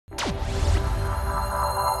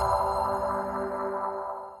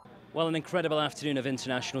Well, an incredible afternoon of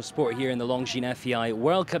international sport here in the Longines FEI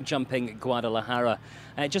World Cup jumping at Guadalajara.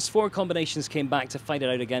 Just 4 combinations came back to fight it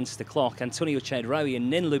out against the clock. Antonio Chedraui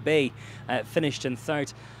and Ninlubei finished in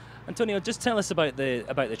third. Antonio, just tell us about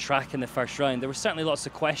the track in the first round. There were certainly lots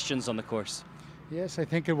of questions on the course. Yes, I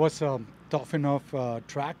think it was a tough enough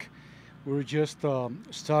track. We were just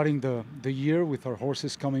starting the year with our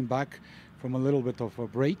horses coming back from a little bit of a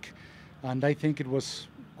break, and I think it was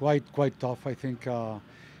quite tough. I think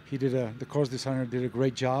the course designer did a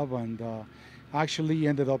great job, and actually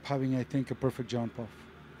ended up having, I think, a perfect jump off.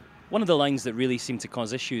 One of the lines that really seemed to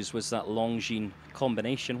cause issues was that Longines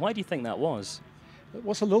combination. Why do you think that was? It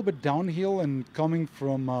was a little bit downhill, and coming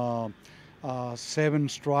from 7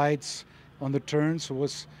 strides on the turns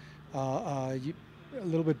was a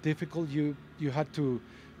little bit difficult. You had to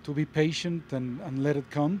be patient and let it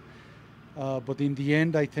come. But in the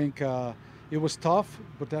end, I think it was tough,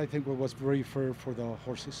 but I think it was very fair for the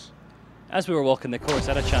horses. As we were walking the course,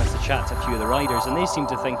 I had a chance to chat to a few of the riders, and they seemed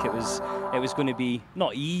to think it was going to be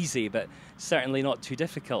not easy, but certainly not too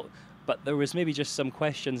difficult. But there was maybe just some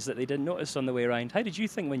questions that they didn't notice on the way around. How did you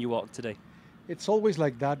think when you walked today? It's always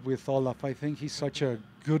like that with Olaf. I think he's such a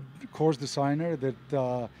good course designer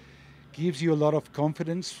that gives you a lot of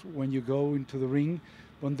confidence when you go into the ring.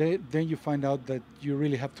 Then you find out that you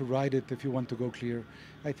really have to ride it if you want to go clear.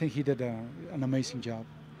 I think he did an amazing job.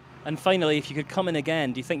 And finally, if you could come in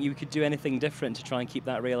again, do you think you could do anything different to try and keep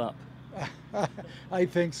that rail up? I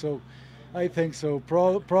think so.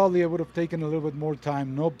 Probably I would have taken a little bit more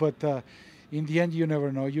time, no? But in the end, you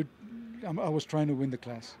never know. I was trying to win the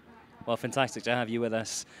class. Well, fantastic to have you with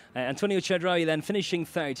us. Antonio Chedraui then finishing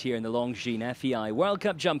third here in the Longines FEI World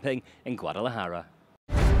Cup jumping in Guadalajara.